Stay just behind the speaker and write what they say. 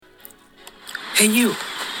Hey, you.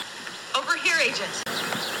 Over here, Agent.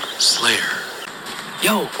 Slayer.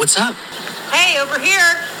 Yo, what's up? Hey, over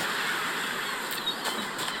here.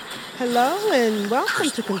 Hello and welcome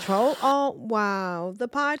to Control Alt WoW, the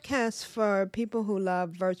podcast for people who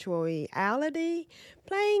love virtual reality,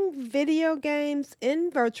 playing video games in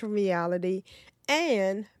virtual reality,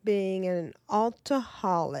 and being an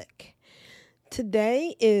altaholic.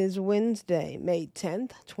 Today is Wednesday, May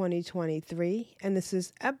 10th, 2023, and this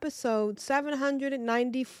is episode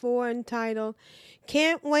 794 entitled,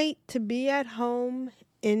 Can't Wait to Be at Home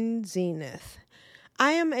in Zenith.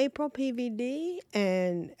 I am April PVD,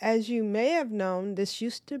 and as you may have known, this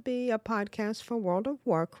used to be a podcast for World of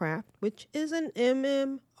Warcraft, which is an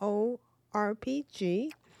MMORPG,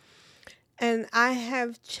 and I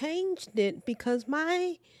have changed it because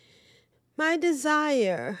my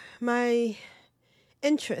desire, my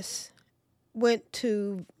interest went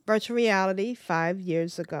to virtual reality 5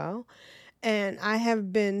 years ago, and I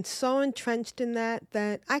have been so entrenched in that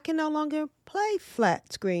I can no longer play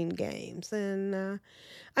flat screen games. And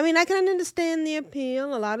I can understand the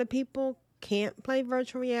appeal. A lot of people can't play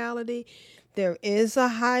virtual reality. There is a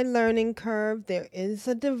high learning curve. There is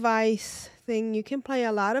a device thing. You can play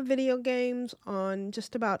a lot of video games on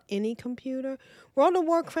just about any computer. World of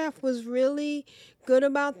Warcraft was really good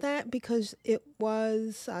about that because it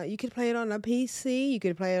was, you could play it on a PC, you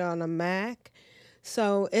could play it on a Mac.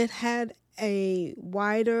 So it had a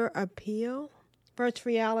wider appeal.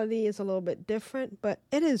 Virtual reality is a little bit different, but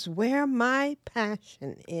it is where my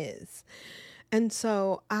passion is. And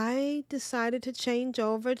so I decided to change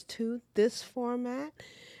over to this format.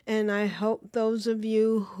 And I hope those of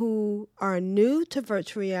you who are new to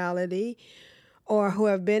virtual reality or who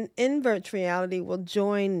have been in virtual reality will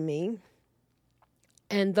join me.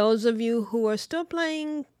 And those of you who are still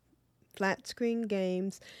playing flat screen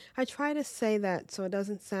games, I try to say that so it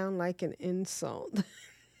doesn't sound like an insult.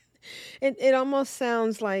 It almost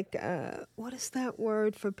sounds like, what is that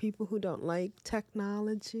word for people who don't like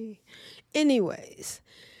technology? Anyways,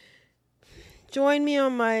 join me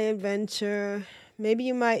on my adventure. Maybe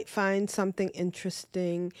you might find something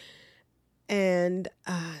interesting. And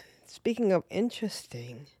speaking of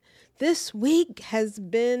interesting, this week has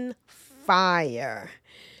been fire.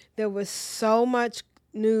 There was so much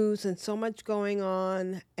news and so much going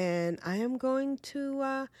on, and I am going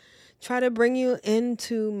to try to bring you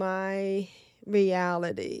into my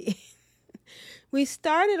reality. We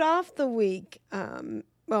started off the week,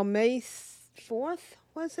 May 4th,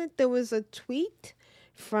 was it? There was a tweet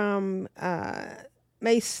from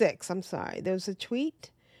May 6th, I'm sorry. There was a tweet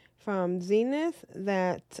from Zenith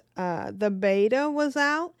that the beta was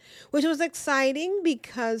out, which was exciting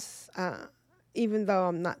because even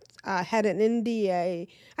though I had an NDA,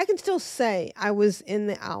 I can still say I was in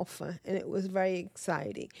the alpha, and it was very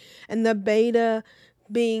exciting. And the beta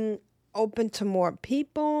being open to more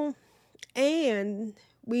people, and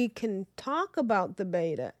we can talk about the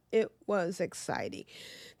beta. It was exciting.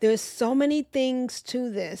 There's so many things to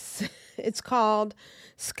this. It's called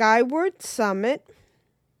Skyward Summit,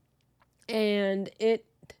 and it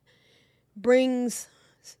brings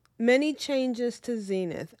many changes to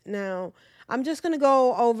Zenith. Now, I'm just going to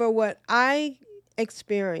go over what I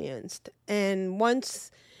experienced. And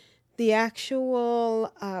once the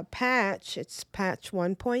actual patch, it's patch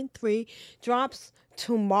 1.3, drops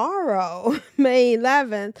tomorrow, May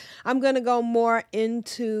 11th, I'm going to go more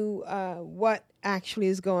into what actually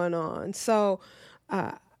is going on. So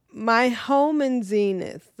my home in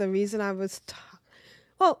Zenith, the reason I was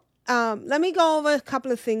let me go over a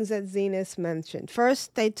couple of things that Zenith mentioned.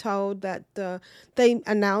 First, they told that they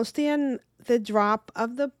announced the drop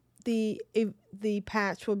of the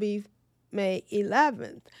patch will be May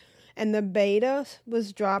 11th, and the beta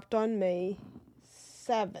was dropped on May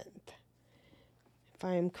 7th. If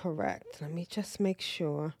I am correct, let me just make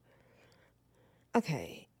sure.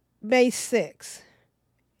 Okay, May 6th.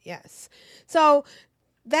 Yes. So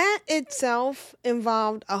that itself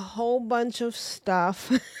involved a whole bunch of stuff.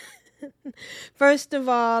 First of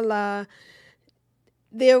all,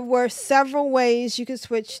 there were several ways you could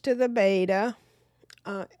switch to the beta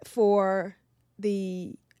for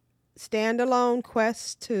the standalone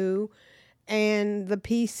Quest 2 and the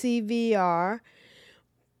PC VR.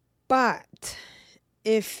 But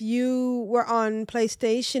if you were on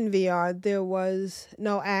PlayStation VR, there was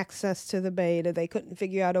no access to the beta. They couldn't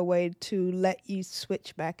figure out a way to let you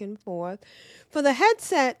switch back and forth. For the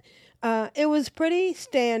headset, it was pretty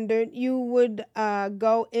standard. You would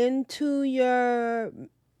go into your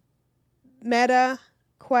Meta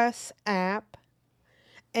Quest app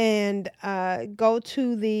and go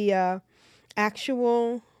to the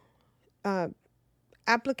actual the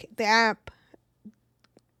app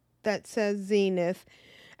that says Zenith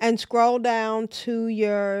and scroll down to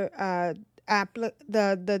your app,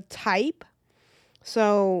 the type.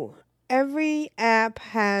 So every app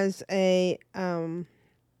has a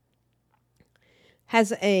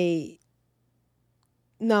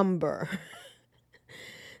number.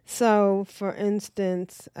 So, for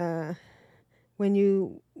instance, when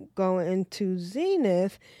you go into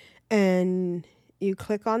Zenith and you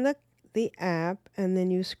click on the app and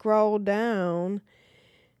then you scroll down,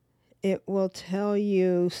 it will tell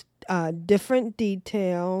you different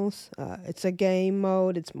details. It's a game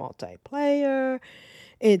mode. It's multiplayer.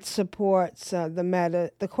 It supports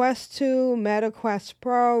the Quest 2, Meta Quest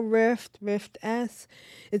Pro, Rift S.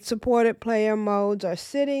 It supported player modes are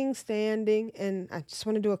sitting, standing, and I just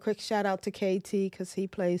want to do a quick shout out to KT because he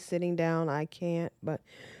plays sitting down. I can't, but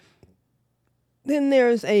then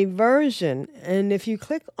there's a version, and if you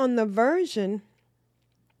click on the version,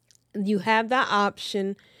 you have the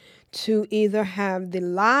option to either have the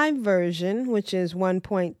live version, which is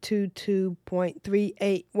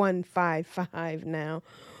 1.22.38155 now,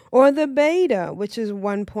 or the beta, which is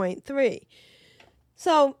 1.3.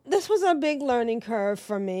 So this was a big learning curve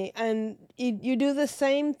for me. And you do the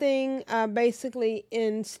same thing basically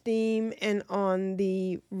in Steam and on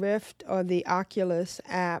the Rift or the Oculus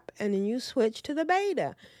app, and then you switch to the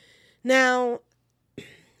beta. Now,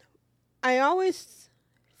 I always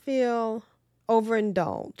feel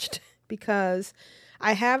overindulged because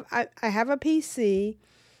I have a PC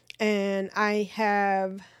and I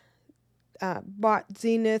have bought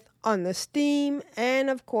Zenith on the Steam, and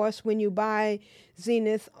of course when you buy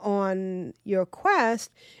Zenith on your Quest,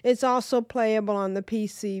 it's also playable on the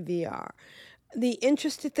PC VR. The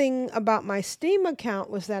interesting thing about my Steam account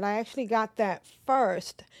was that I actually got that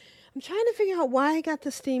first. I'm trying to figure out why I got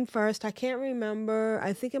the Steam first. I can't remember.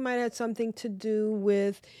 I think it might have had something to do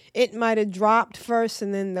with it might have dropped first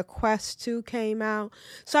and then the Quest 2 came out.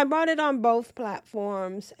 So I bought it on both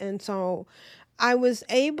platforms, and so I was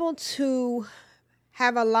able to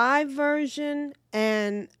have a live version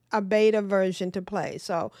and a beta version to play.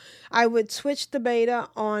 So I would switch the beta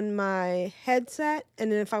on my headset, and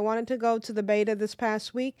then if I wanted to go to the beta this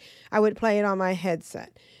past week, I would play it on my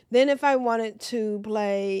headset. Then if I wanted to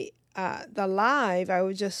play the live, I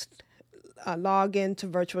would just log into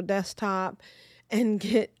virtual desktop and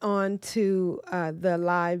get onto the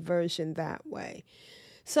live version that way.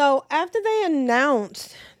 So after they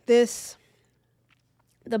announced the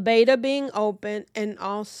beta being open, and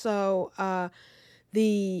also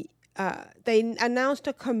they announced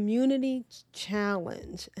a community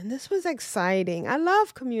challenge, and this was exciting. I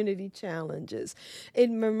love community challenges. It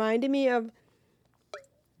reminded me of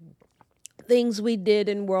things we did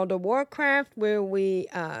in World of Warcraft, where we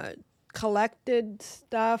collected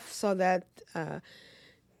stuff so that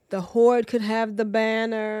the Horde could have the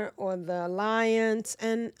banner, or the Alliance,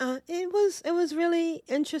 and it was really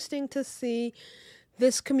interesting to see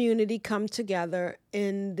this community come together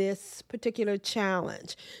in this particular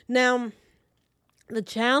challenge. Now, the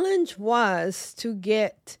challenge was to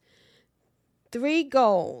get 3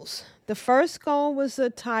 goals. The first goal was the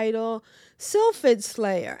title Sylphid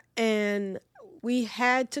Slayer, and we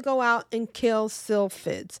had to go out and kill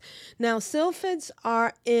sylphids. Now, sylphids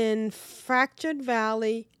are in Fractured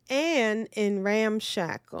Valley and in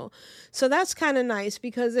Ramshackle. So that's kind of nice,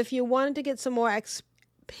 because if you wanted to get some more XP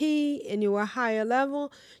and you were higher level,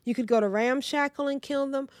 you could go to Ramshackle and kill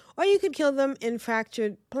them, or you could kill them in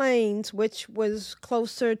Fractured Plains, which was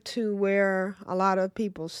closer to where a lot of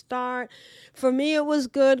people start. For me, it was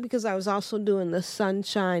good because I was also doing the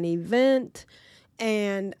Sunshine event,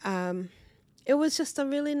 and it was just a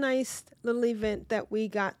really nice little event that we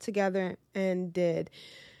got together and did.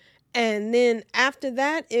 And then after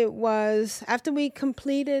that, it was after we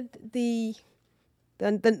completed the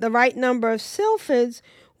right number of sylphids,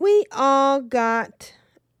 we all got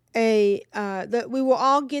we will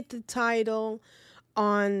all get the title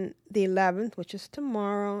on the 11th, which is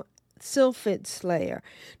tomorrow, Sylphid Slayer.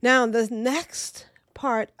 Now, the next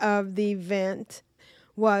part of the event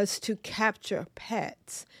was to capture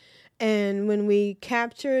pets. And when we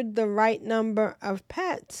captured the right number of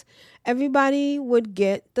pets, everybody would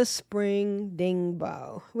get the spring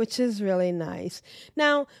dingbow, which is really nice.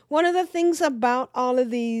 Now, one of the things about all of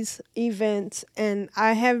these events, and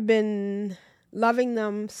I have been loving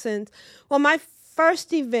them since, well, my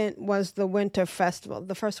first event was the Winter Festival,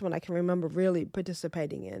 the first one I can remember really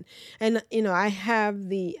participating in. And, I have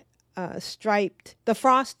the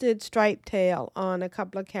frosted striped tail on a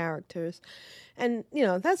couple of characters. And,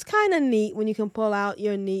 that's kind of neat when you can pull out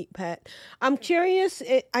your neat pet. I'm curious.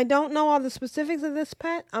 I don't know all the specifics of this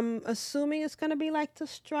pet. I'm assuming it's going to be like the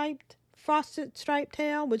striped frosted striped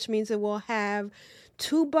tail, which means it will have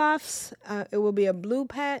 2 buffs. It will be a blue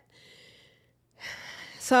pet.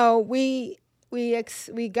 So we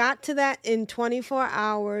got to that in 24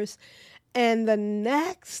 hours, and the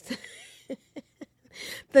next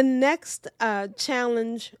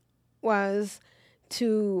challenge was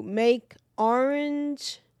to make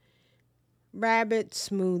orange rabbit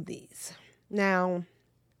smoothies. Now,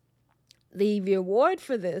 the reward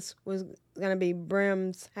for this was going to be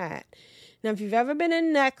Brim's hat. Now, if you've ever been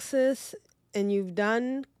in Nexus and you've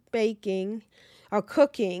done baking or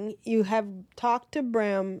cooking, you have talked to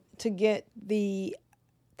Brim to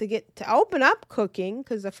open up cooking,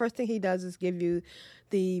 because the first thing he does is give you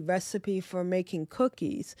the recipe for making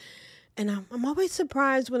cookies. And I'm always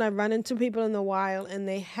surprised when I run into people in the wild and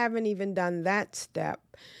they haven't even done that step.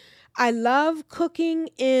 I love cooking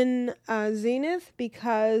in Zenith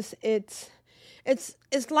because it's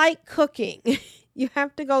like cooking. You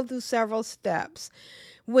have to go through several steps.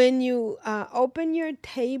 When you open your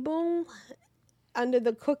table under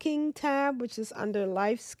the cooking tab, which is under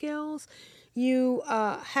life skills, you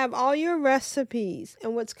have all your recipes.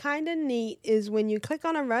 And what's kind of neat is when you click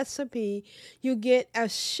on a recipe, you get a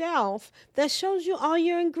shelf that shows you all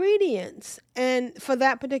your ingredients and for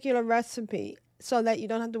that particular recipe, so that you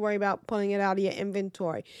don't have to worry about pulling it out of your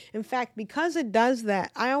inventory. In fact, because it does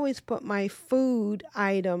that, I always put my food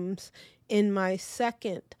items in my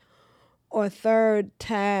second or third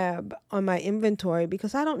tab on my inventory,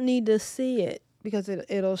 because I don't need to see it, because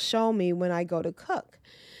it'll show me when I go to cook.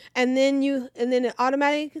 And then it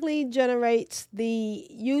automatically generates the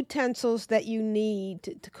utensils that you need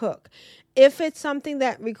to cook. If it's something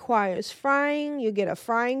that requires frying, you get a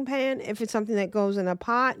frying pan. If it's something that goes in a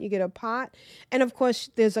pot, you get a pot. And of course,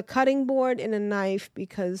 there's a cutting board and a knife,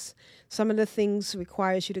 because some of the things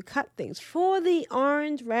requires you to cut things. For the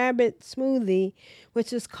orange rabbit smoothie,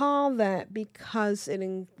 which is called that because it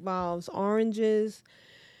involves oranges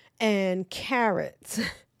and carrots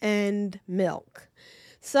and milk.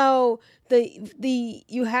 So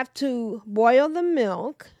you have to boil the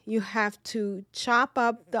milk. You have to chop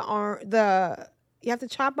up the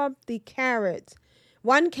carrots,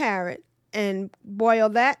 1 carrot, and boil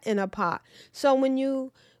that in a pot. So when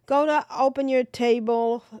you go to open your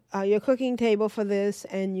table, your cooking table for this,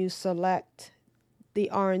 and you select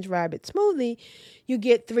the orange rabbit smoothie, you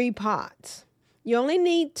get 3 pots. You only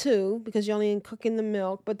need 2 because you're only cooking the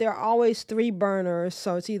milk, but there are always 3 burners.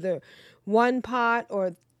 So it's either 1 pot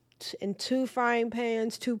or in 2 frying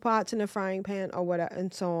pans, 2 pots in a frying pan, or whatever,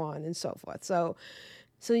 and so on and so forth. So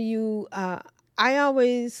I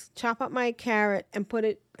always chop up my carrot and put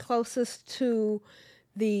it closest to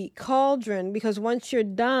the cauldron, because once you're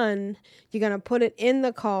done, you're going to put it in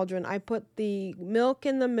the cauldron. I put the milk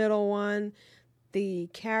in the middle one, the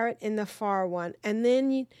carrot in the far one, and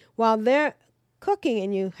then while they're cooking,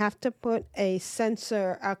 and you have to put a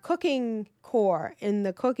cooking core in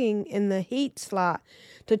the heat slot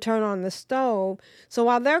to turn on the stove. So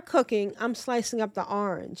while they're cooking, I'm slicing up the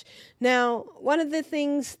orange. Now, one of the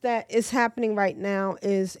things that is happening right now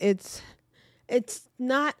is it's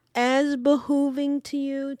not as behooving to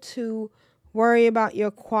you to worry about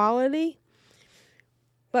your quality.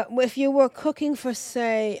 But if you were cooking for,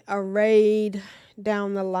 say, a raid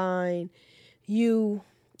down the line, you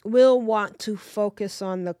will want to focus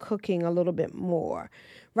on the cooking a little bit more.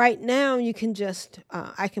 Right now, you can just,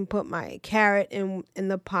 I can put my carrot in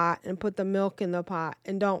the pot and put the milk in the pot,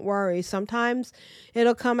 and don't worry. Sometimes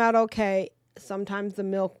it'll come out okay. Sometimes the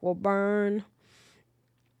milk will burn.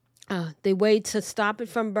 The way to stop it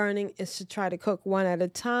from burning is to try to cook one at a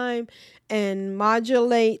time and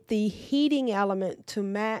modulate the heating element to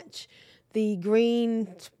match the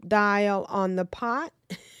green dial on the pot.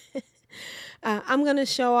 I'm going to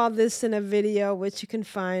show all this in a video, which you can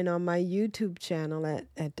find on my YouTube channel at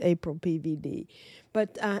April PVD.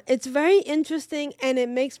 But it's very interesting, and it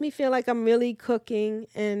makes me feel like I'm really cooking,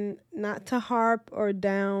 and not to harp or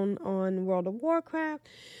down on World of Warcraft.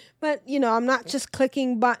 But, I'm not just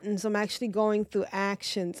clicking buttons. I'm actually going through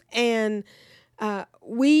actions. And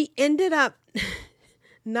we ended up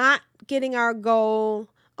not getting our goal,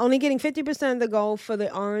 only getting 50% of the goal for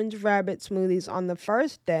the orange rabbit smoothies on the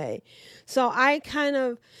first day. So I kind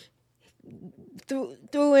of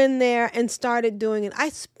threw in there and started doing it. I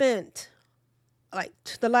spent like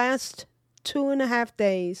the last 2.5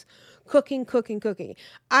 days cooking.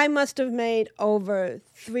 I must have made over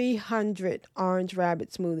 300 orange rabbit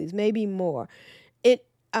smoothies, maybe more. It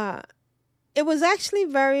was actually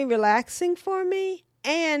very relaxing for me,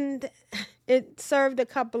 and it served a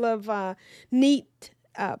couple of neat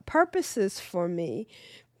purposes for me,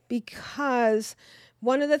 because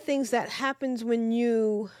one of the things that happens when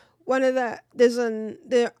you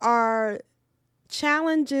there are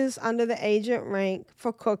challenges under the agent rank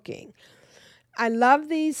for cooking. I love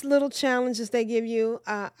these little challenges they give you.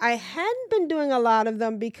 I hadn't been doing a lot of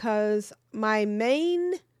them because my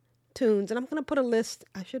main tunes, and I'm going to put a list,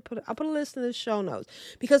 I'll put a list in the show notes,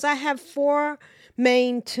 because I have 4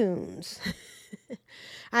 main tunes.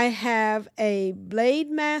 I have a Blade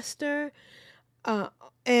Master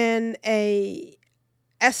and a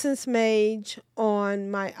Essence Mage on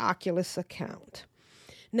my Oculus account.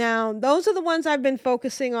 Now, those are the ones I've been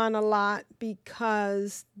focusing on a lot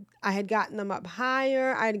because I had gotten them up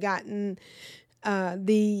higher. I had gotten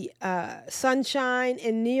the Sunshine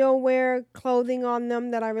and Neo Wear clothing on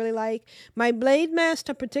them that I really like. My Blade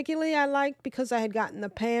Master particularly I liked because I had gotten the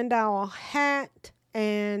Pandow hat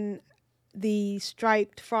and the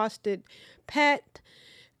striped frosted pet.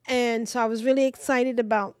 And so I was really excited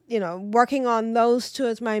about, working on those 2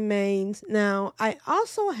 as my mains. Now, I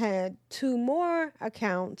also had 2 more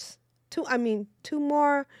accounts, 2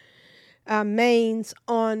 more mains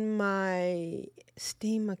on my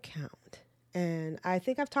Steam account. And I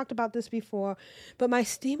think I've talked about this before, but my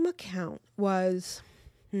Steam account was,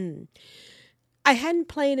 I hadn't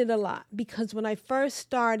played it a lot because when I first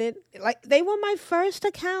started, they were my first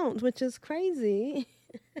accounts, which is crazy.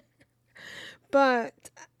 But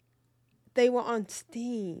they were on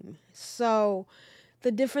Steam. So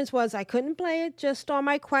the difference was I couldn't play it just on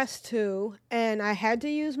my Quest 2, and I had to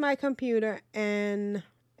use my computer. And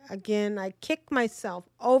again, I kicked myself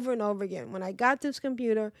over and over again. When I got this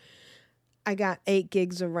computer, I got 8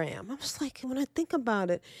 gigs of RAM. I was like, when I think about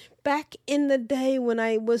it, back in the day when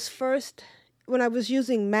I was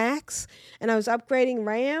using Macs and I was upgrading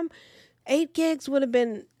RAM, 8 gigs would have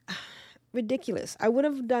been ridiculous. I would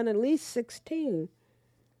have done at least 16.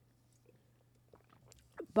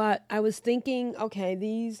 But I was thinking, okay,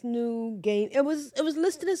 these new it was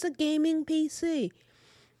listed as a gaming PC.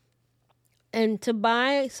 And to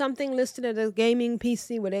buy something listed as a gaming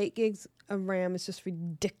PC with 8 gigs of RAM is just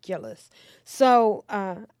ridiculous. So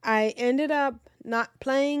I ended up not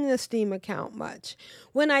playing the Steam account much.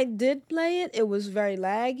 When I did play it, it was very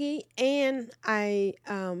laggy, and I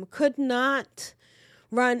could not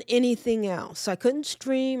run anything else. So I couldn't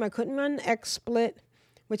stream. I couldn't run XSplit,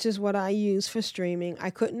 which is what I use for streaming.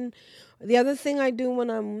 The other thing I do when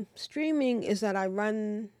I'm streaming is that I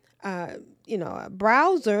run, a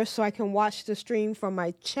browser so I can watch the stream from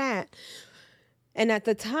my chat. And at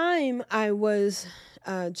the time, I was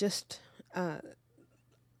just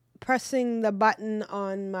pressing the button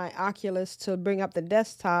on my Oculus to bring up the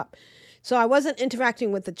desktop. So I wasn't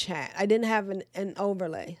interacting with the chat. I didn't have an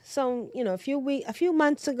overlay. So, a few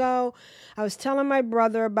months ago, I was telling my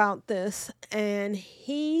brother about this, and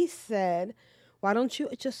he said, why don't you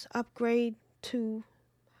just upgrade to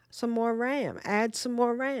some more RAM, add some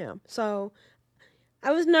more RAM? So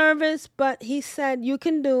I was nervous, but he said, you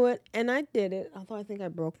can do it, and I did it. Although I think I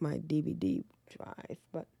broke my DVD drive,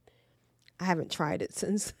 but I haven't tried it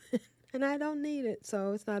since and I don't need it,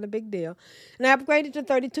 so it's not a big deal. And I upgraded to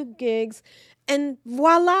 32 gigs, and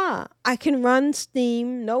voila, I can run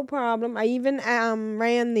Steam, no problem. I even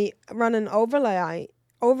run an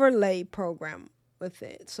overlay program with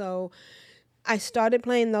it. So I started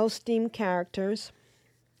playing those Steam characters,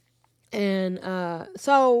 and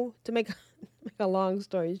so to make a long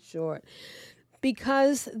story short,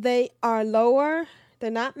 because they are lower,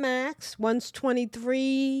 they're not max. One's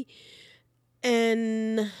 23,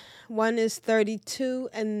 and one is 32,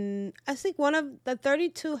 and I think one of the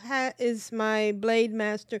 32 is my Blade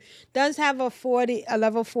Master. Does have a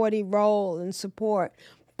level 40 role and support,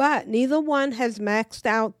 but neither one has maxed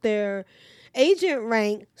out their agent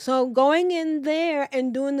rank. So going in there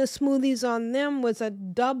and doing the smoothies on them was a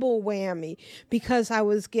double whammy because I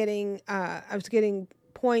was getting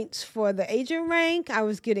points for the agent rank, I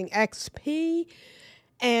was getting XP,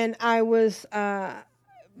 and I was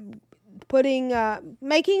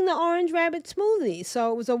making the orange rabbit smoothie.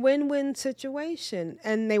 So it was a win-win situation,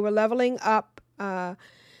 and they were leveling up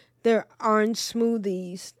their orange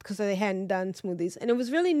smoothies because they hadn't done smoothies. And it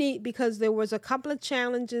was really neat because there was a couple of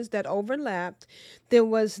challenges that overlapped. There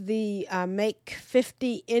was the make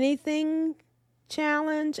 50 anything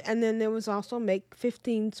challenge, and then there was also make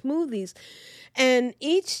 15 smoothies. And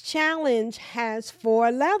each challenge has 4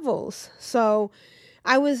 levels. So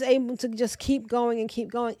I was able to just keep going and keep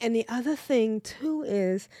going. And the other thing, too,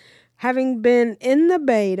 is having been in the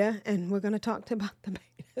beta, and we're going to talk about the beta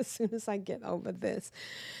as soon as I get over this,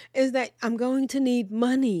 is that I'm going to need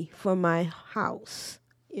money for my house,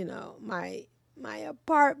 my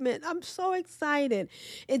apartment. I'm so excited.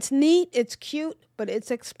 It's neat, it's cute, but it's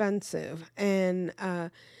expensive. And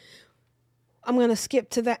I'm going to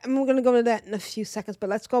skip to that. I'm going to go to that in a few seconds, but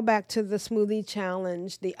let's go back to the smoothie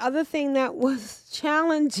challenge. The other thing that was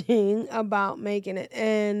challenging about making it,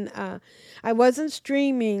 and I wasn't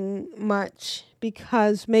streaming much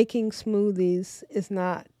because making smoothies is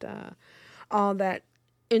not all that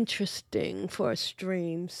interesting for a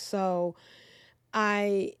stream. So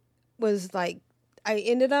I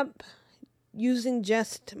ended up using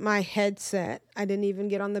just my headset. I didn't even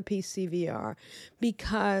get on the PC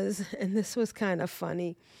because, and this was kind of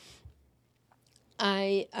funny,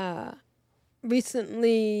 I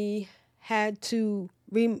recently had to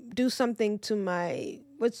do something to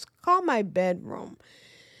what's called my bedroom.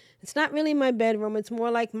 It's not really my bedroom. It's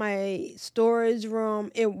more like my storage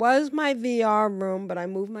room. It was my VR room, but I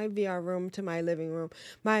moved my VR room to my living room.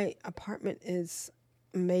 My apartment is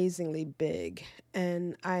amazingly big,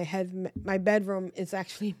 and my bedroom is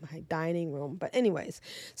actually my dining room. But anyways,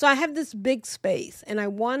 so I have this big space, and I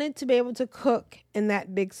wanted to be able to cook in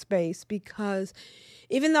that big space because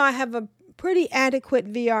even though I have a pretty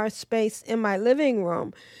adequate VR space in my living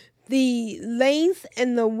room, the length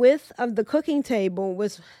and the width of the cooking table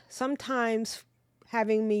was sometimes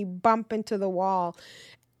having me bump into the wall,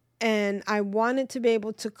 and I wanted to be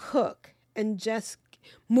able to cook and just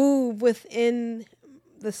move within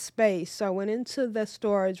the space. So I went into the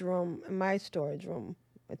storage room, my storage room,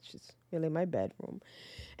 which is really my bedroom,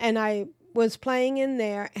 and I was playing in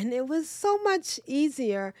there, and it was so much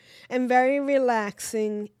easier and very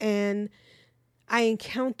relaxing. And I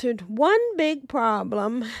encountered one big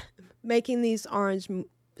problem making these orange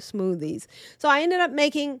smoothies. So I ended up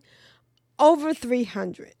making over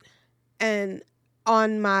 300. And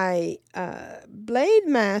on my Blade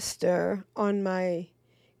Master, on my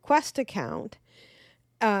Quest account,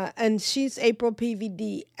 and she's April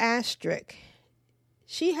PVD asterisk,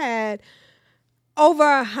 she had over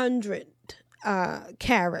 100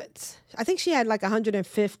 carrots. I think she had like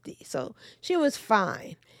 150, so she was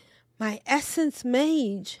fine. My Essence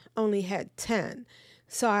Mage only had 10.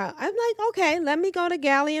 So I'm like, okay, let me go to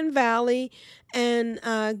Galleon Valley and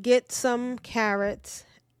get some carrots.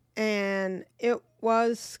 And it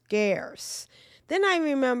was scarce. Then I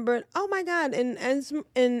remembered, oh my God,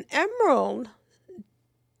 in Emerald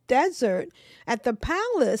Desert at the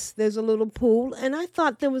palace, there's a little pool, and I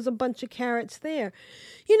thought there was a bunch of carrots there.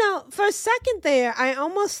 You know, for a second there, I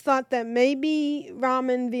almost thought that maybe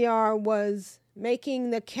Ramen VR was making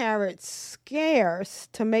the carrots scarce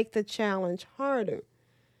to make the challenge harder.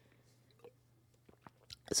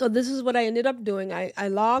 So this is what I ended up doing. I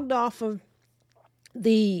logged off of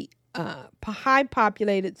the high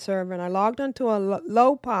populated server, and I logged onto a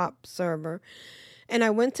low pop server, and I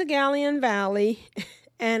went to Galleon Valley,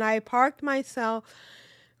 and I parked myself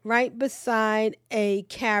right beside a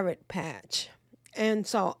carrot patch. And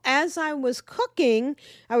so as I was cooking,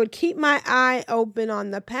 I would keep my eye open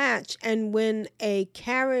on the patch, and when a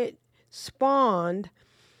carrot spawned,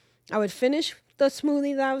 I would finish the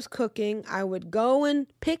smoothie that I was cooking. I would go and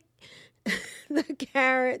pick the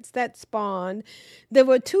carrots that spawned. There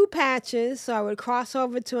were 2 patches, so I would cross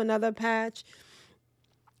over to another patch.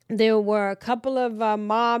 There were a couple of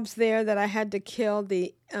mobs there that I had to kill,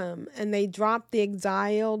 and they dropped the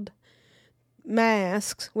exiled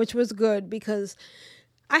masks, which was good because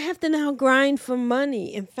I have to now grind for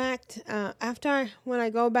money. In fact, when I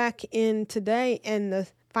go back in today and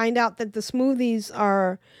find out that the smoothies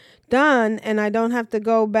are done and I don't have to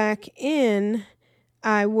go back in,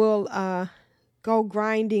 I will go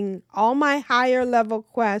grinding all my higher level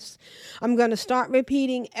quests. I'm going to start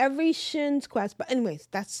repeating every Shin's quest. But anyways,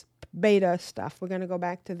 that's beta stuff. We're going to go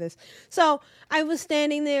back to this. So I was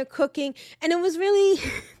standing there cooking, and it was really,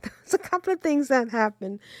 there's a couple of things that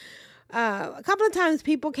happened. A couple of times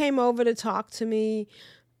people came over to talk to me.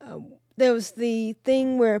 There was the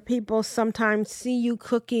thing where people sometimes see you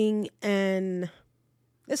cooking, and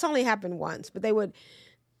this only happened once, but they would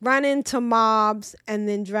run into mobs and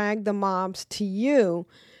then drag the mobs to you.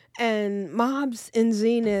 And mobs in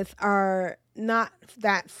Zenith are not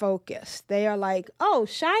that focused. They are like, oh,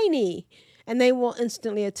 shiny, and they will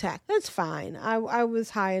instantly attack. That's fine. I was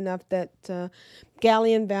high enough that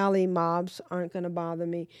Galleon Valley mobs aren't going to bother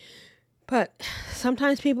me. But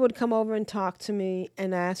sometimes people would come over and talk to me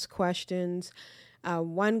and ask questions.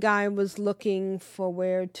 One guy was looking for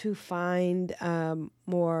where to find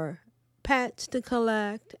more pets to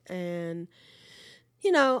collect. And,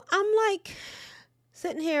 you know, I'm like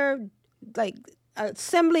sitting here like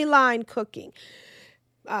assembly line cooking.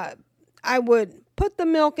 I would put the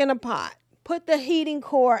milk in a pot, put the heating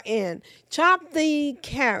core in, chop the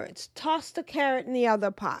carrots, toss the carrot in the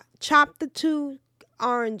other pot, chop the 2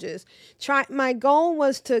 oranges. My goal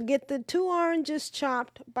was to get the 2 oranges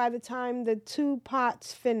chopped by the time the 2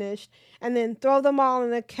 pots finished, and then throw them all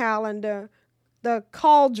in the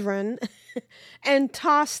cauldron, and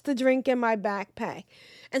toss the drink in my backpack.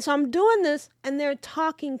 And so I'm doing this, and they're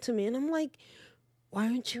talking to me, and I'm like, why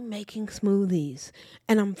aren't you making smoothies?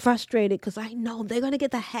 And I'm frustrated because I know they're going to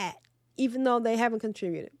get the hat, even though they haven't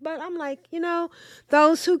contributed. But I'm like,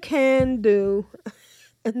 those who can do.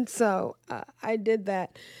 And so I did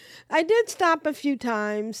that. I did stop a few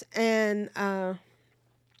times and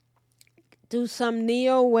do some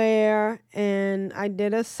NeoWare, and I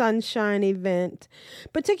did a Sunshine event.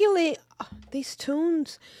 Particularly these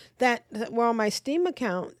tunes that were on my Steam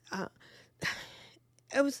account.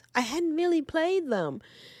 I hadn't really played them,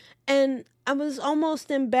 and I was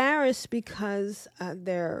almost embarrassed because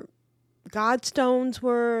their godstones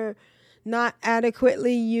were not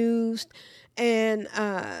adequately used, and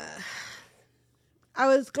I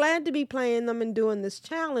was glad to be playing them and doing this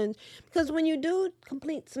challenge, because when you do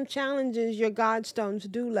complete some challenges, your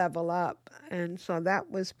godstones do level up, and so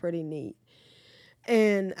that was pretty neat.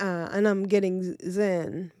 And I'm getting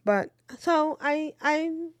Zen, but so I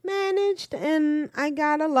managed, and I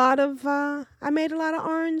got I made a lot of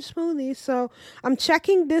orange smoothies. So I'm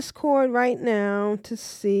checking Discord right now to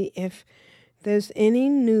see if there's any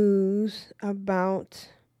news about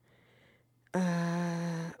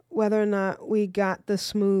whether or not we got the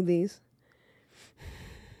smoothies.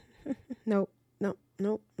 Nope,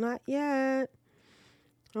 not yet.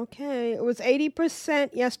 Okay, it was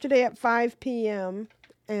 80% yesterday at 5 p.m.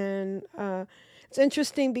 And it's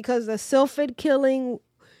interesting because the sylphid killing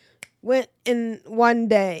went in one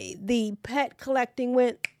day. The pet collecting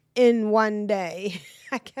went in one day.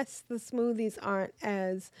 I guess the smoothies aren't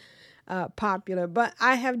as popular, but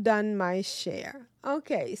I have done my share.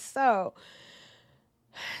 Okay, so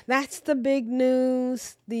that's the big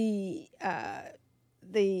news. The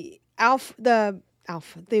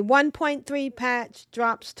 1.3 patch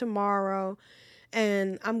drops tomorrow,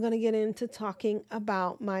 and I'm going to get into talking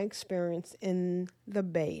about my experience in the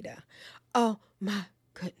beta. Oh my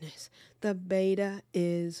goodness, the beta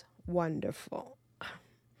is wonderful.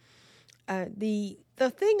 The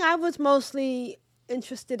thing I was mostly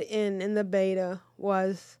interested in the beta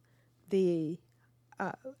was the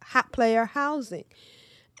player housing.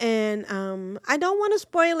 And I don't want to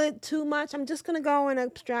spoil it too much. I'm just going to go and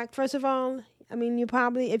abstract. First of all, I mean, you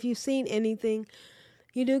probably, if you've seen anything,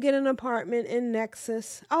 you do get an apartment in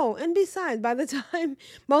Nexus. Oh, and besides, by the time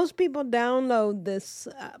most people download this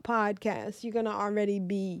podcast, you're going to already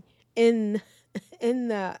be in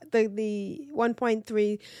the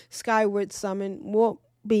 1.3 Skyward Summon will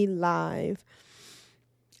be live.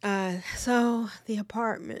 So the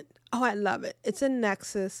apartment. Oh, I love it. It's in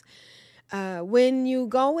Nexus. When you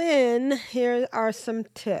go in, here are some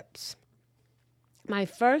tips. My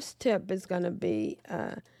first tip is going to be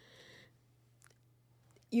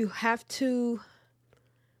you have to,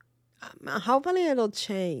 hopefully it'll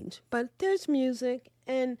change, but there's music,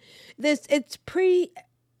 and it's pre-set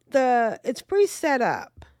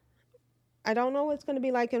up. I don't know what it's going to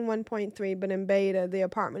be like in 1.3, but in beta, the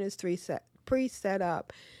apartment is pre-set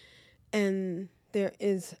up, and there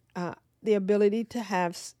is the ability to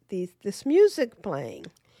have this music playing.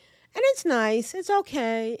 And it's nice. It's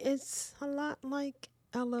okay. It's a lot like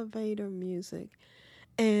elevator music.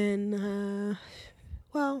 And,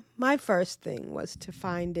 my first thing was to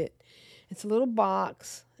find it. It's a little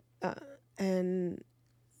box, and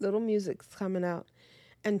little music's coming out,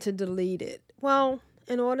 and to delete it. Well,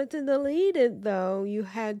 in order to delete it, though,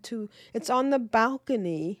 it's on the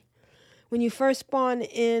balcony. When you first spawn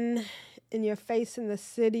in your face in the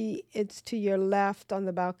city, it's to your left on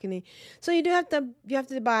the balcony. So you have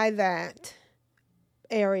to buy that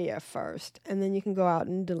area first, and then you can go out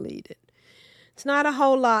and delete it. It's not a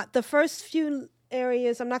whole lot. The first few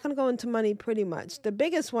areas, I'm not going to go into money pretty much. The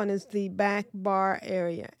biggest one is the back bar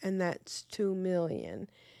area, and that's 2 million.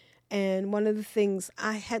 And one of the things,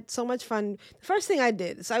 I had so much fun. The first thing I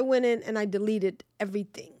did is I went in and I deleted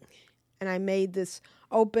everything, and I made this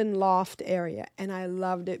open loft area, and I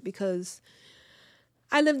loved it because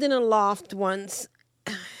I lived in a loft once,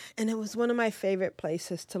 and it was one of my favorite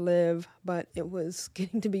places to live, but it was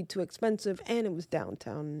getting to be too expensive, and it was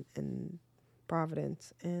downtown in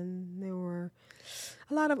Providence, and there were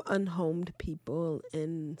a lot of unhomed people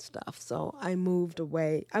and stuff, so I moved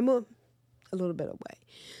away. I moved a little bit away.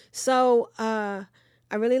 So I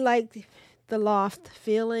really liked the loft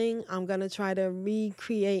feeling. I'm going to try to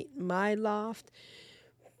recreate my loft.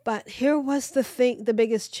 But here was the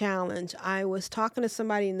biggest challenge. I was talking to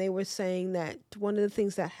somebody and they were saying that one of the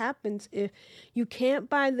things that happens if you can't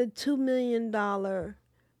buy the $2 million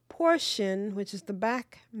portion, which is the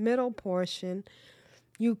back middle portion,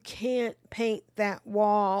 you can't paint that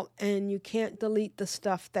wall and you can't delete the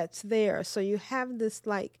stuff that's there. So you have this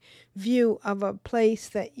like view of a place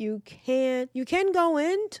that you can go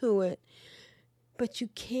into it, but you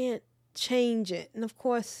can't change it. And of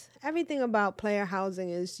course, everything about player housing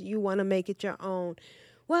is you want to make it your own.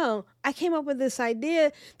 Well, I came up with this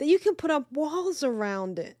idea that you can put up walls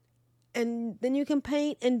around it and then you can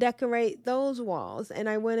paint and decorate those walls. And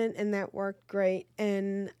I went in and that worked great.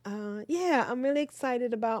 And yeah, I'm really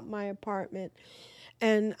excited about my apartment.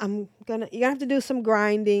 And you're gonna have to do some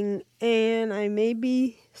grinding, and I may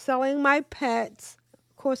be selling my pets.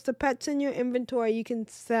 Of course, the pets in your inventory you can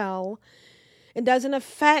sell. It doesn't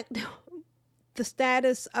affect the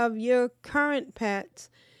status of your current pets.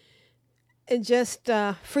 It just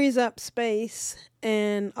frees up space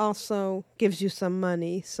and also gives you some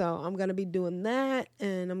money. So I'm going to be doing that,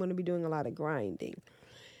 and I'm going to be doing a lot of grinding.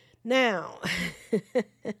 Now,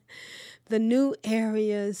 the new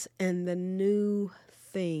areas and the new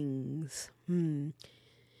things.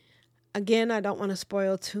 Again, I don't want to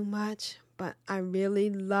spoil too much, but I really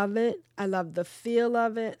love it. I love the feel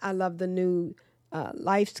of it. I love the new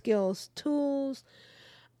life skills tools.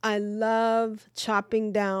 I love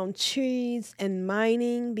chopping down trees and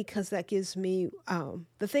mining because that gives me,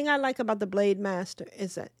 the thing I like about the Blade Master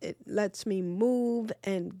is that it lets me move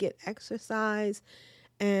and get exercise.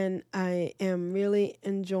 And I am really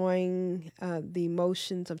enjoying the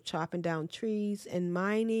motions of chopping down trees and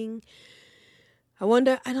mining. I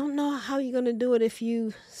don't know how you're going to do it if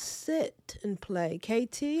you sit and play.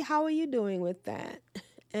 KT, how are you doing with that?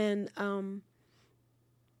 And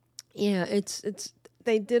yeah,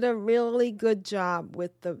 they did a really good job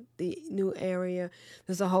with the new area.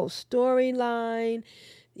 There's a whole storyline.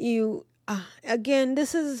 Again,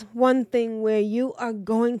 this is one thing where you are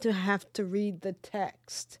going to have to read the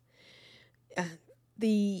text.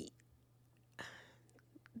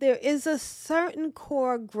 There is a certain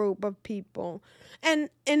core group of people. And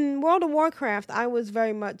in World of Warcraft, I was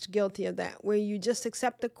very much guilty of that, where you just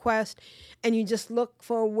accept the quest and you just look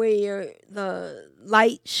for where the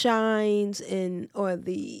light shines or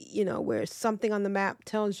where something on the map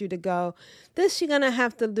tells you to go. This, you're going to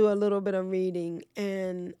have to do a little bit of reading.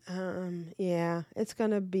 And yeah, it's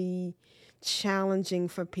going to be challenging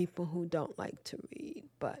for people who don't like to read,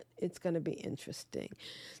 but it's going to be interesting.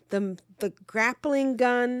 The grappling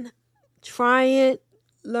gun, try it,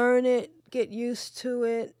 learn it, get used to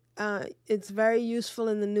it. It's very useful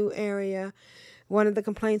in the new area. One of the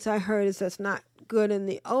complaints I heard is that's not good in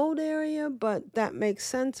the old area, but that makes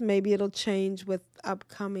sense. Maybe it'll change with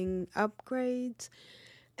upcoming upgrades.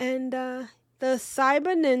 And the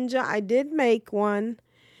Cyber Ninja, I did make one.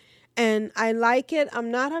 And I like it.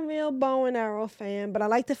 I'm not a real bow and arrow fan, but I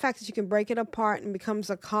like the fact that you can break it apart and becomes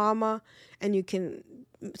a comma, and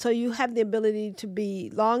so you have the ability to be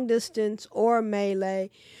long distance or melee,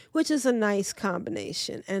 which is a nice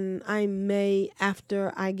combination. And I may,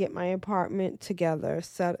 after I get my apartment together,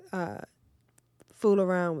 fool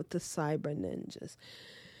around with the Cyber Ninjas.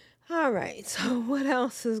 All right, so what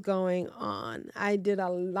else is going on? I did a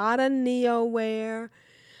lot of NeoWare.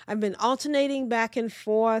 I've been alternating back and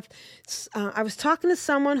forth. I was talking to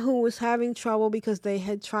someone who was having trouble because they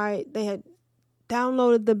had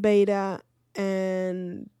downloaded the beta,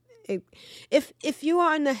 and if you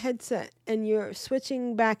are on the headset and you're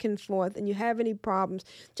switching back and forth and you have any problems,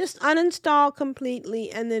 just uninstall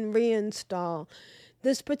completely and then reinstall.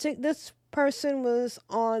 This person was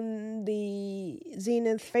on the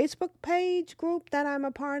Zenith Facebook page group that I'm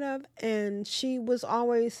a part of, and she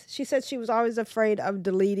said she was always afraid of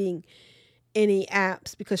deleting any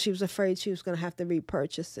apps because she was afraid she was going to have to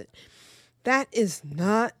repurchase it. That is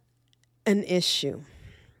not an issue.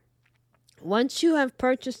 Once you have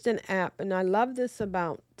purchased an app, and I love this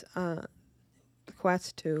about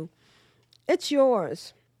Quest 2, it's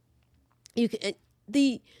yours.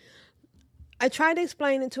 I tried to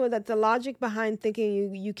explain it to her that the logic behind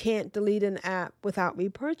thinking you can't delete an app without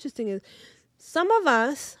repurchasing is some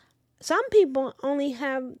people only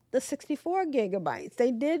have the 64 gigabytes.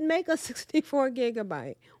 They did make a 64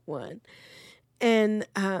 gigabyte one. And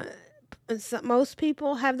most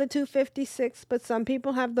people have the 256, but some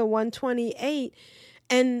people have the 128.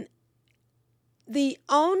 And the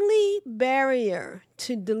only barrier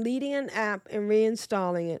to deleting an app and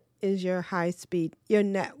reinstalling it is your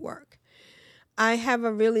network. I have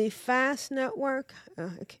a really fast network.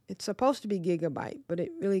 It's supposed to be gigabyte, but it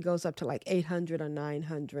really goes up to like 800 or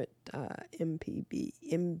 900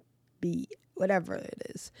 MB, whatever it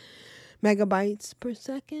is, megabytes per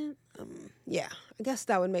second. Yeah, I guess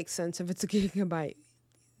that would make sense if it's a gigabyte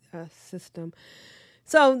system.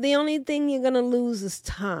 So the only thing you're going to lose is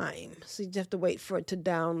time. So you just have to wait for it to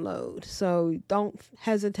download. So don't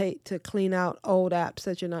hesitate to clean out old apps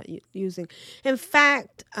that you're not using. In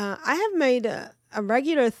fact, I have made a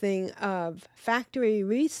regular thing of factory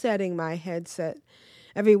resetting my headset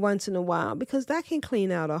every once in a while because that can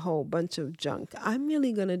clean out a whole bunch of junk. I'm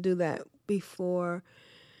really going to do that before.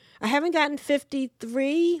 I haven't gotten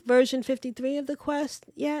version 53 of the Quest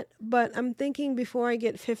yet, but I'm thinking before I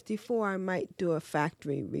get 54, I might do a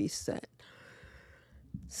factory reset.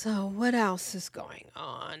 So what else is going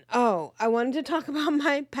on? Oh, I wanted to talk about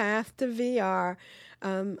my path to VR.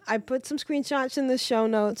 I put some screenshots in the show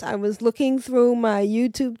notes. I was looking through my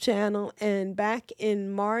YouTube channel, and back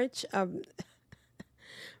in March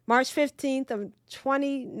 15th of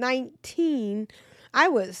 2019, I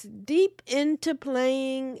was deep into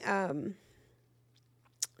playing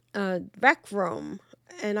Rec Room,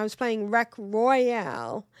 and I was playing Rec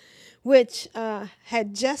Royale, which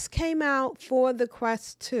had just came out for the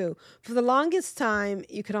Quest 2. For the longest time,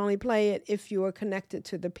 you could only play it if you were connected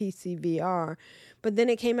to the PC VR, but then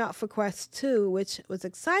it came out for Quest 2, which was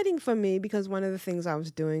exciting for me because one of the things I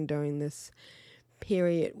was doing during this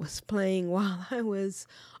period was playing while I was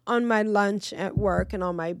on my lunch at work and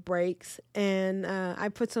on my breaks. And I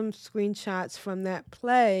put some screenshots from that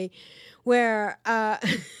play where I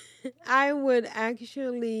would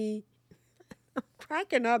actually, I'm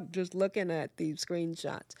cracking up just looking at these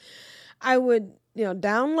screenshots. I would,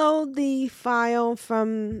 download the file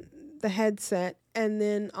from the headset, and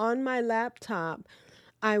then on my laptop,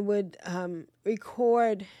 I would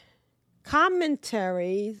record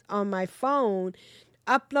commentaries on my phone,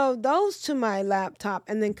 upload those to my laptop,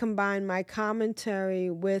 and then combine my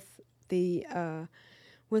commentary with the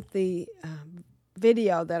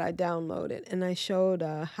video that I downloaded. And I showed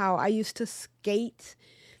how I used to skate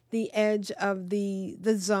the edge of the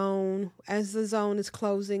zone as the zone is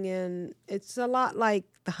closing in. It's a lot like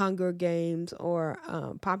the Hunger Games or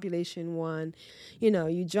Population 1.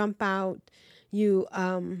 You jump out, you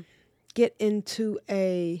get into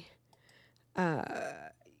a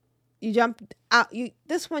you jumped out.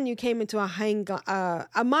 This one you came into a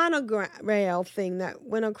monorail thing that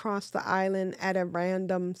went across the island at a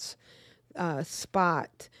random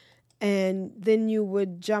spot, and then you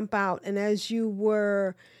would jump out. And as you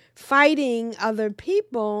were fighting other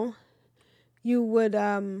people, you would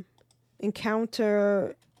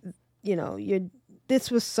encounter.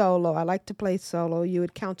 This was solo. I like to play solo. You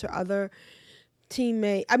would counter other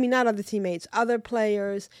other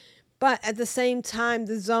players. But at the same time,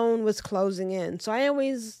 the zone was closing in. So I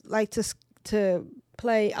always like to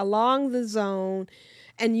play along the zone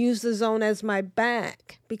and use the zone as my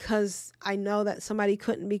back because I know that somebody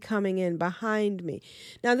couldn't be coming in behind me.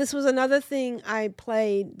 Now, this was another thing I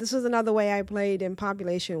played. This was another way I played in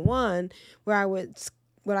Population 1, where I would,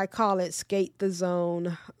 what I call it, skate the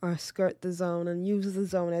zone or skirt the zone and use the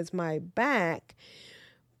zone as my back.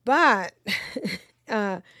 But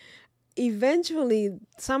eventually,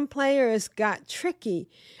 some players got tricky,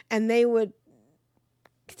 and they would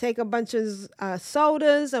take a bunch of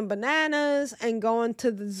sodas and bananas and go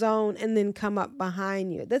into the zone and then come up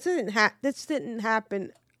behind you. This didn't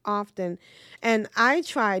happen often, and I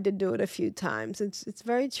tried to do it a few times. It's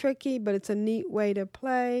very tricky, but it's a neat way to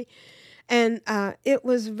play, and it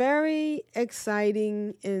was very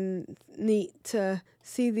exciting and neat to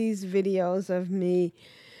see these videos of me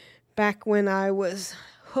back when I was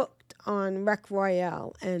hooked on Rec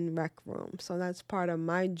Royale and Rec Room. So that's part of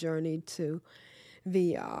my journey to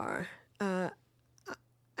VR.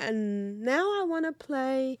 And now I want to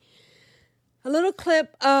play a little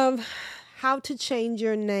clip of how to change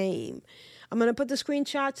your name. I'm going to put the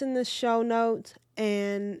screenshots in the show notes,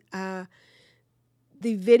 and the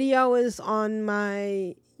video is on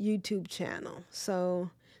my YouTube channel. So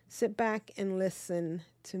sit back and listen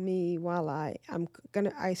to me while I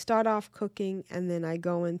start off cooking, and then I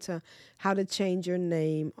go into how to change your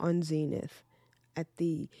name on Zenith at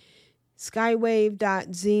the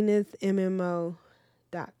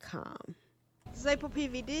skywave.zenithmmo.com. This is April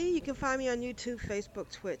PVD. You can find me on YouTube,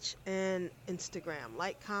 Facebook, Twitch, and Instagram.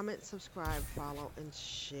 Like, comment, subscribe, follow, and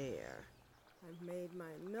share. I've made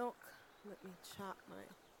my milk. Let me chop my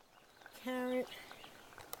carrot.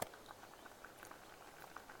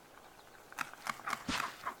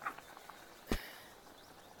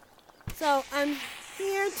 So I'm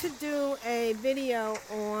here to do a video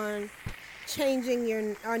on changing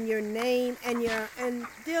your name and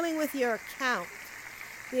dealing with your account.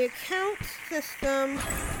 The account system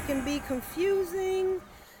can be confusing,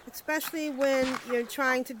 especially when you're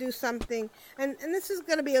trying to do something. And this is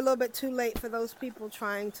going to be a little bit too late for those people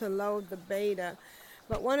trying to load the beta.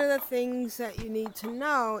 But one of the things that you need to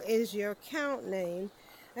know is your account name.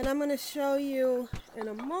 And I'm going to show you in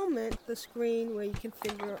a moment the screen where you can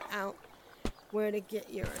figure out where to get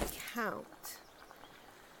your account.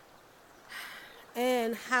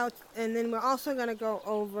 And then we're also going to go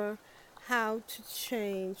over how to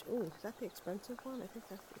change. Ooh, is that the expensive one? I think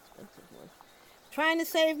that's the expensive one. Trying to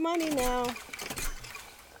save money now.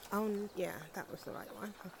 Oh, yeah, that was the right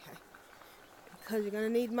one. Okay. Because you're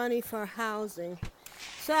going to need money for housing.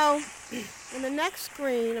 So, in the next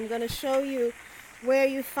screen, I'm going to show you where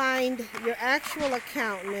you find your actual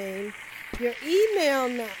account name, your email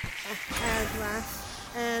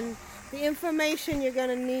address, and the information you're going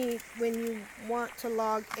to need when you want to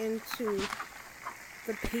log into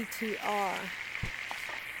the PTR.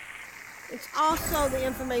 It's also the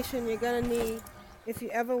information you're going to need if you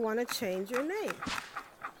ever want to change your name.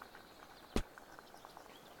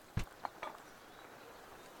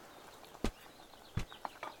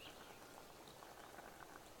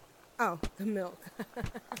 Oh, the milk.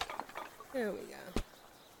 There we go.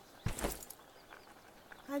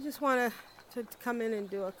 I just want to come in and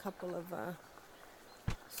do a couple of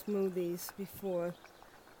smoothies before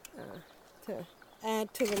to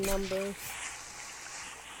add to the numbers.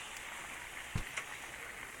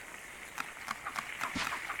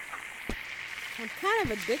 I'm kind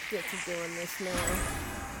of addicted to doing this now.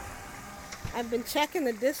 I've been checking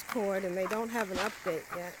the Discord and they don't have an update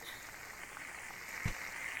yet.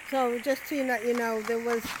 So just to let you know,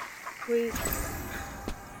 we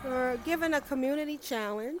were given a community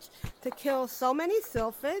challenge to kill so many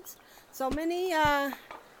sylphids,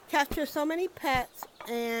 capture so many pets,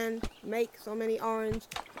 and make so many orange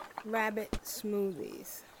rabbit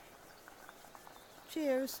smoothies.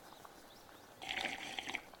 Cheers.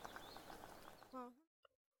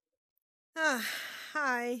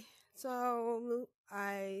 Hi. So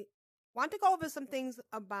I want to go over some things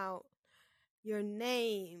about your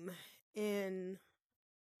name in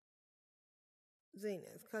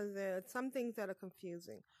Zenith, because there are some things that are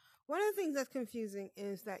confusing. One of the things that's confusing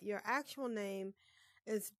is that your actual name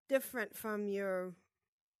is different from your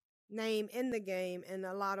name in the game in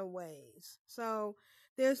a lot of ways. So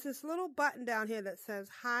there's this little button down here that says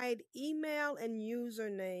hide email and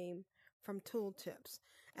username from tooltips.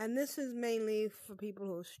 And this is mainly for people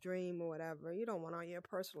who stream or whatever. You don't want all your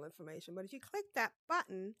personal information. But if you click that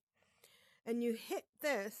button and you hit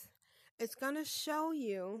this, it's going to show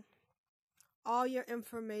you all your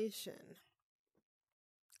information.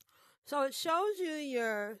 So it shows you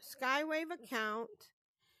your Skywave account,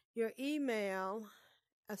 your email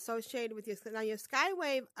associated with your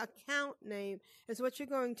Skywave account name is what you're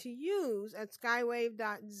going to use at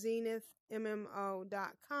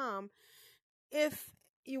skywave.zenithmmo.com if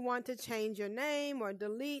you want to change your name or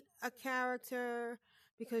delete a character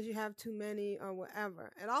because you have too many or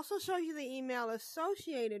whatever. It also shows you the email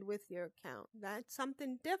associated with your account. That's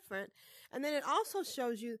something different. And then it also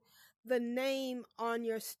shows you the name on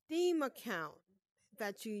your Steam account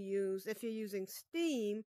that you use if you're using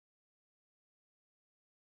Steam.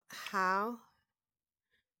 How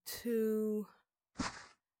to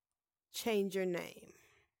change your name.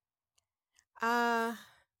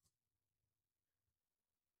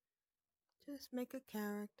 Just make a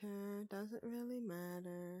character. Doesn't really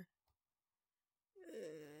matter.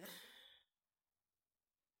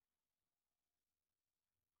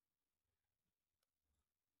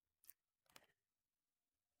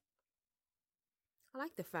 I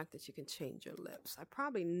like the fact that you can change your lips. I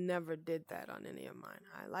probably never did that on any of mine.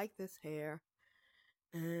 I like this hair.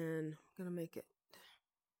 And I'm going to make it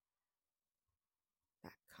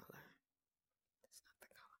that color. That's not the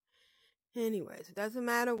color. Anyways, it doesn't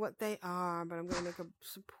matter what they are, but I'm going to make a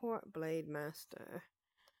support Blade Master.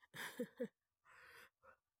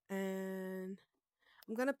 And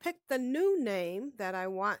I'm going to pick the new name that I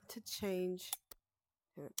want to change.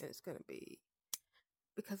 It's going to be,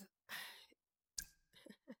 because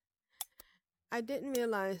I didn't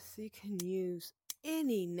realize you can use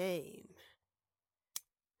any name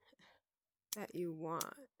that you want.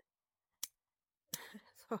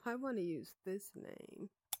 So I want to use this name.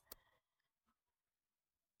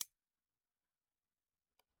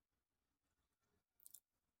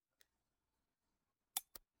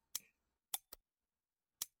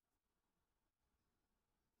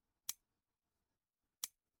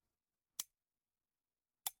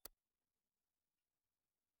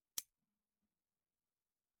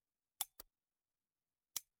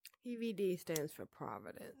 PVD stands for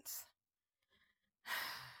Providence.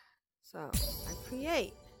 So I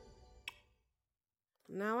create.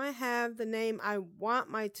 Now I have the name I want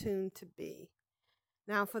my tune to be.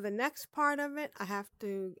 Now for the next part of it, I have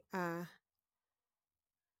to,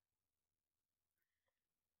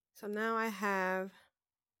 so now I have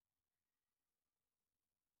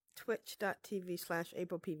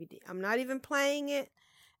twitch.tv/AprilPVD. I'm not even playing it.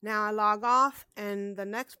 Now I log off, and the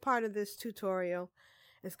next part of this tutorial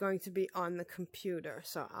is going to be on the computer.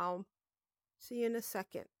 So I'll see you in a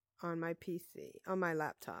second on my PC, on my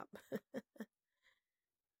laptop.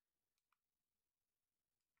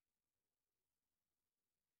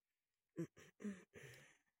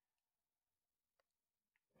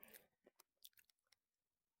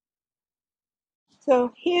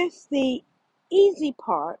 So here's the easy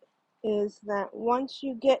part, is that once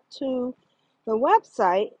you get to the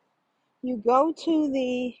website, you go to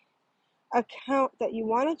the account that you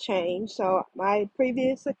want to change. So my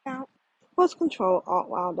previous account was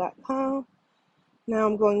Ctrl-Alt-WoW.com. Now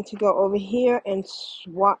I'm going to go over here and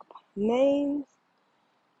swap names,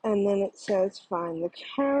 and then it says find the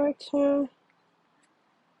character,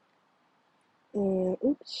 and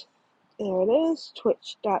oops, there it is,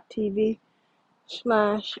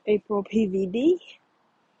 twitch.tv/AprilPVD,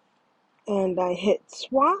 and I hit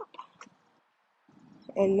swap,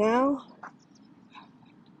 and now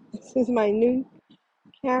this is my new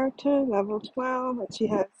character, level 12, and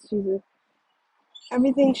she's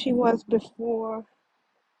everything she was before.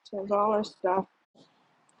 She has all her stuff.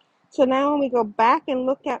 So now when we go back and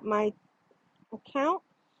look at my account,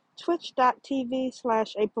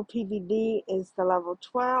 twitch.tv/AprilPVD is the level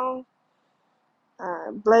 12.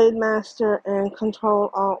 Blade Master and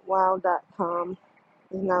Ctrl-Alt-WoW.com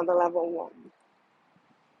is now the level 1.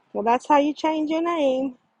 So that's how you change your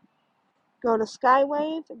name. Go to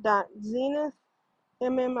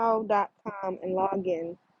skywave.zenithmmo.com and log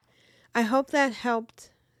in. I hope that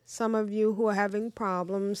helped some of you who are having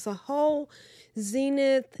problems. The whole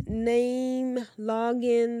Zenith name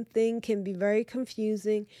login thing can be very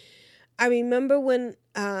confusing. I remember when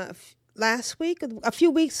last week, a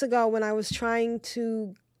few weeks ago, when I was trying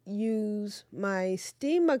to use my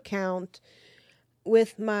Steam account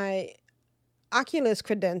with my Oculus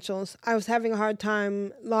credentials, I was having a hard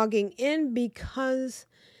time logging in because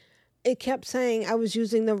it kept saying I was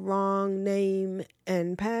using the wrong name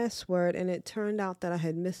and password, and it turned out that I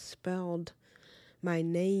had misspelled my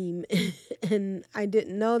name, and I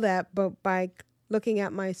didn't know that, but by looking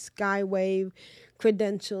at my Skywave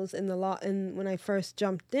credentials in the and when I first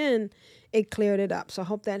jumped in, it cleared it up. So I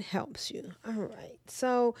hope that helps you. All right.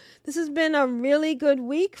 So this has been a really good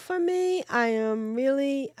week for me. I am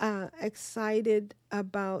really excited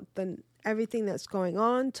about everything that's going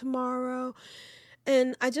on tomorrow.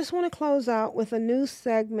 And I just want to close out with a new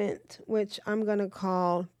segment, which I'm going to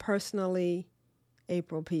call Personally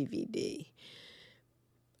April PVD.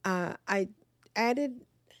 I added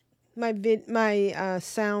my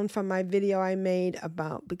sound from my video I made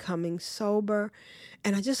about becoming sober.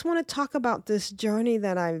 And I just want to talk about this journey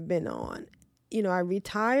that I've been on. You know, I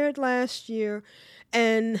retired last year,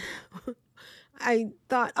 and I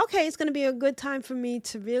thought, okay, it's going to be a good time for me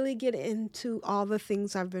to really get into all the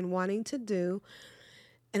things I've been wanting to do.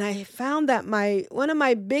 And I found that one of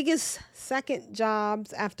my biggest second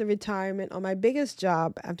jobs after retirement, or my biggest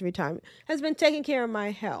job after retirement, has been taking care of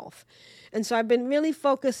my health. And so I've been really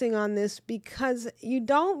focusing on this because you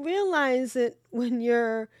don't realize it when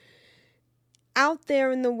you're out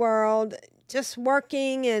there in the world, just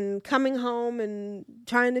working and coming home and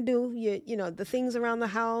trying to do the things around the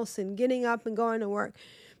house and getting up and going to work.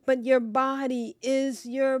 But your body is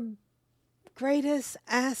your greatest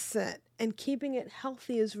asset, and keeping it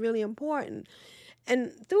healthy is really important.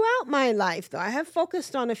 And throughout my life, though, I have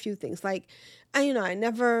focused on a few things. Like, I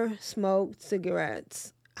never smoked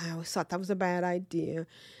cigarettes. I always thought that was a bad idea.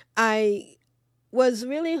 I was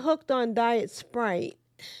really hooked on Diet Sprite.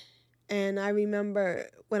 And I remember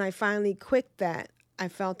when I finally quit that, I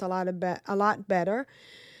felt a lot better.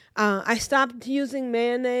 I stopped using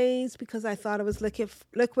mayonnaise because I thought it was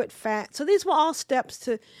liquid fat. So these were all steps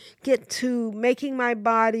to get to making my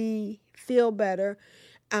body feel better.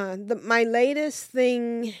 My latest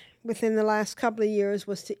thing within the last couple of years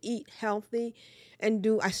was to eat healthy, and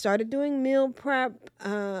I started doing meal prep,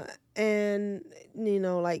 and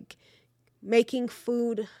like making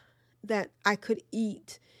food that I could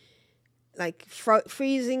eat, like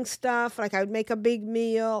freezing stuff. Like I would make a big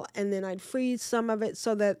meal and then I'd freeze some of it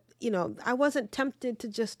so that I wasn't tempted to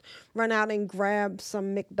just run out and grab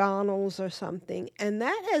some McDonald's or something. And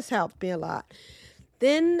that has helped me a lot.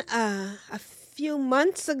 Then a few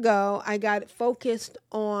months ago, I got focused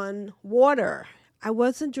on water. I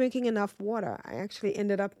wasn't drinking enough water. I actually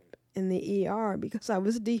ended up in the ER because I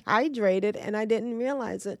was dehydrated and I didn't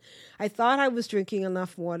realize it. I thought I was drinking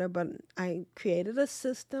enough water, but I created a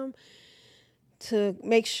system to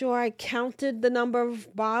make sure I counted the number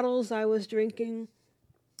of bottles I was drinking.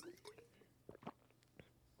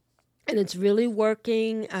 And it's really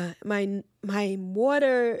working. My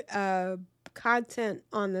water content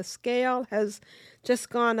on the scale has just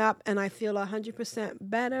gone up, and I feel 100%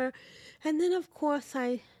 better. And then, of course,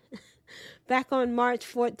 back on March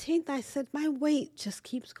 14th, I said my weight just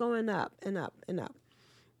keeps going up and up and up.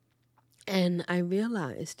 And I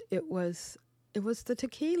realized it was the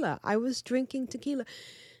tequila. I was drinking tequila.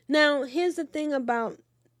 Now, here's the thing about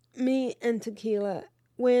me and tequila.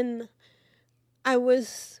 When I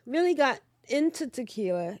really got into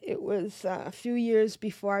tequila, it was a few years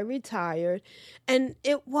before I retired, and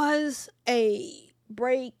it was a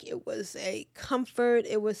break, it was a comfort,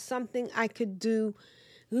 it was something I could do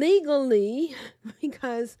legally,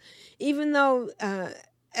 because even though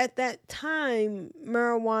at that time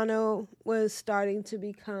marijuana was starting to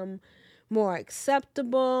become more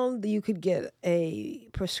acceptable, you could get a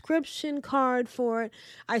prescription card for it,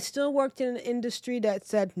 I still worked in an industry that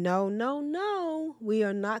said, no, we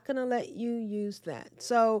are not going to let you use that.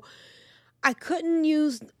 So I couldn't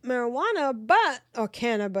use marijuana, or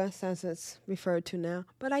cannabis as it's referred to now,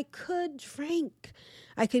 but I could drink.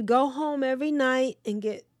 I could go home every night and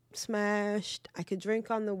get smashed. I could drink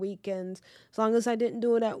on the weekends as long as I didn't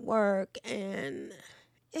do it at work. And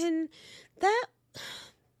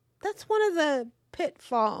that's one of the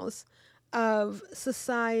pitfalls of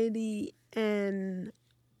society and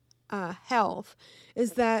health,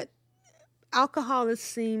 is that alcohol is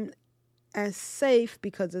seen as safe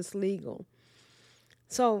because it's legal.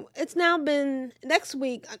 So it's now been, next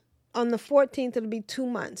week on the 14th, it'll be 2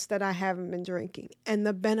 months that I haven't been drinking. And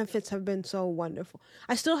the benefits have been so wonderful.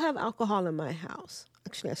 I still have alcohol in my house.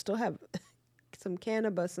 Actually, I still have some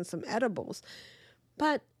cannabis and some edibles.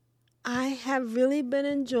 But I have really been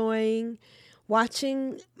enjoying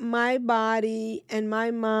watching my body and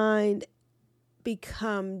my mind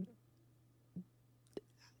become,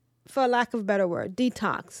 for lack of a better word,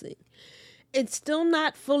 detoxing. It's still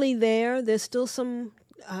not fully there. There's still some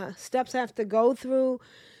steps I have to go through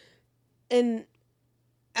in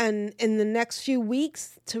the next few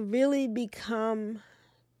weeks to really become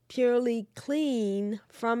purely clean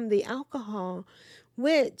from the alcohol,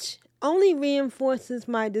 which only reinforces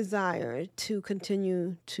my desire to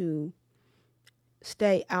continue to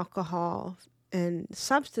stay alcohol and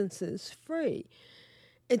substances free.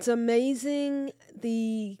 It's amazing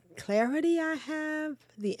the clarity I have,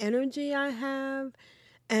 the energy I have,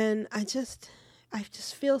 and I just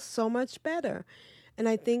feel so much better. And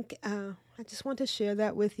I think I just want to share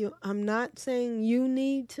that with you. I'm not saying you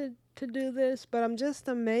need to do this, but I'm just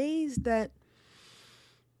amazed at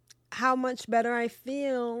how much better I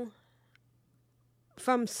feel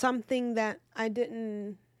from something that I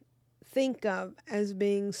didn't think of as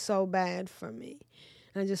being so bad for me.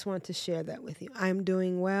 And I just want to share that with you. I'm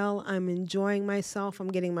doing well. I'm enjoying myself.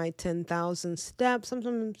 I'm getting my 10,000 steps,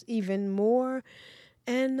 sometimes even more.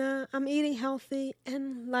 And I'm eating healthy,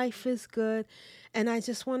 and life is good. And I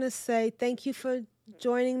just want to say thank you for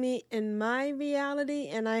joining me in my reality,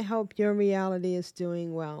 and I hope your reality is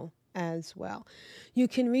doing well as well. You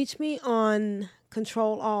can reach me on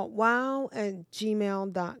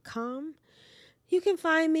CtrlAltWow@gmail.com. You can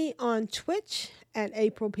find me on Twitch at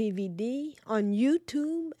AprilPVD, on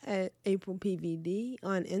YouTube at AprilPVD,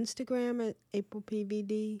 on Instagram at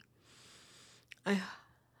AprilPVD. I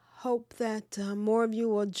hope that more of you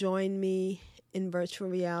will join me in virtual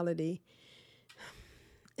reality.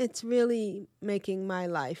 It's really making my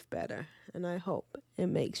life better, and I hope it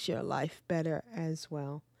makes your life better as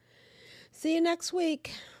well. See you next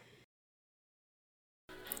week.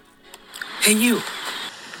 Hey, you.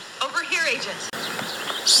 Over here, Agent.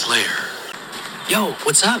 Slayer. Yo,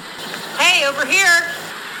 what's up? Hey, over here.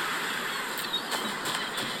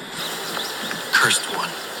 Cursed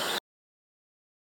one.